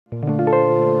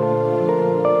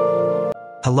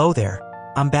Hello there,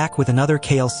 I'm back with another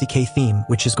KLCK theme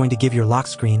which is going to give your lock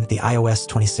screen the iOS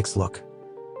 26 look.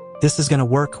 This is going to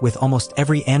work with almost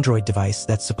every Android device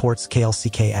that supports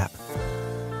KLCK app.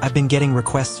 I've been getting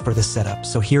requests for this setup,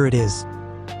 so here it is.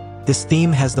 This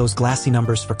theme has those glassy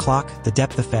numbers for clock, the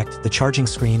depth effect, the charging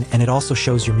screen, and it also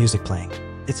shows your music playing.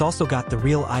 It's also got the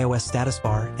real iOS status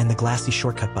bar and the glassy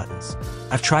shortcut buttons.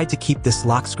 I've tried to keep this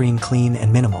lock screen clean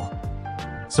and minimal.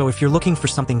 So if you're looking for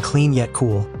something clean yet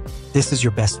cool, this is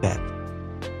your best bet.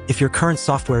 If your current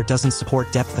software doesn't support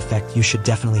depth effect, you should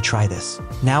definitely try this.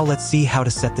 Now let's see how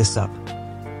to set this up.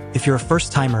 If you're a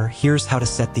first-timer, here's how to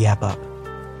set the app up.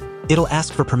 It'll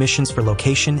ask for permissions for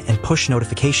location and push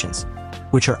notifications,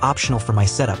 which are optional for my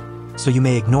setup, so you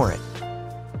may ignore it.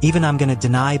 Even I'm gonna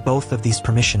deny both of these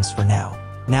permissions for now.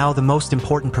 Now the most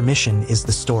important permission is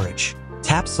the storage.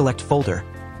 Tap Select Folder,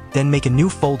 then make a new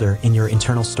folder in your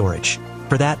internal storage.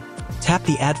 For that, tap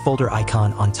the Add Folder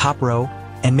icon on top row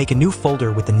and make a new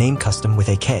folder with the name custom with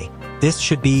a K. This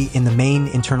should be in the main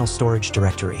internal storage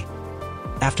directory.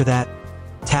 After that,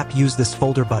 tap Use this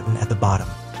folder button at the bottom.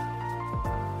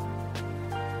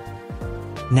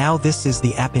 Now this is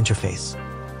the app interface.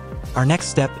 Our next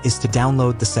step is to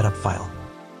download the setup file.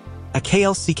 A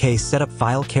𝗀𝗃cie setup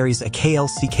file carries a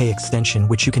KLCK extension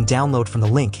which you can download from the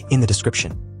link in the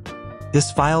description.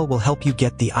 This file will help you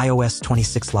get the iOS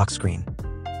 26 lock screen.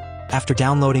 After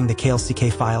downloading the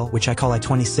KLCK file, which I call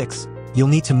𝗖𝗃cie, you'll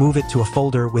need to move it to a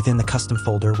folder within the custom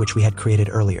folder which we had created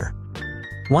earlier.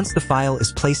 Once the file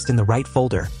is placed in the right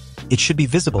folder, it should be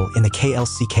visible in the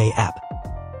KLCK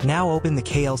app. Now open the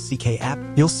KLCK app,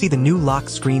 you'll see the new lock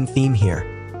screen theme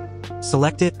here.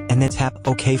 Select it and then tap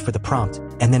OK for the prompt,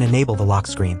 and then enable the lock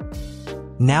screen.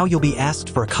 Now you'll be asked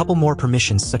for a couple more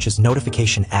permissions such as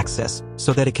notification access,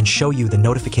 so that it can show you the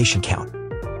notification count.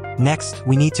 Next,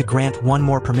 we need to grant one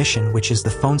more permission, which is the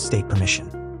phone state permission.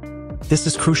 This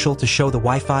is crucial to show the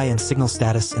Wi-Fi and signal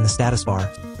status in the status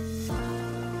bar.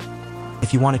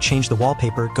 If you want to change the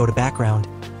wallpaper, go to Background,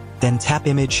 then tap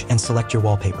Image and select your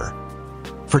wallpaper.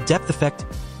 For depth effect,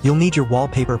 you'll need your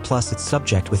wallpaper plus its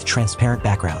subject with transparent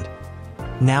background.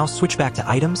 Now switch back to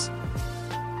Items,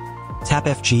 tap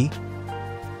FG,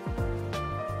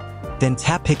 then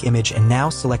tap Pick Image and now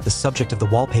select the subject of the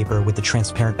wallpaper with the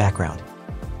transparent background.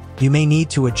 You may need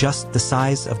to adjust the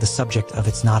size of the subject if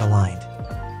it's not aligned.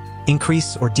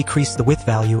 Increase or decrease the width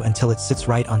value until it sits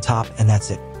right on top, and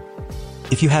that's it.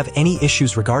 If you have any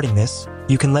issues regarding this,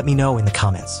 you can let me know in the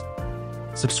comments.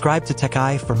 Subscribe to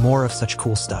𝗀𝗃cie for more of such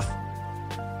cool stuff.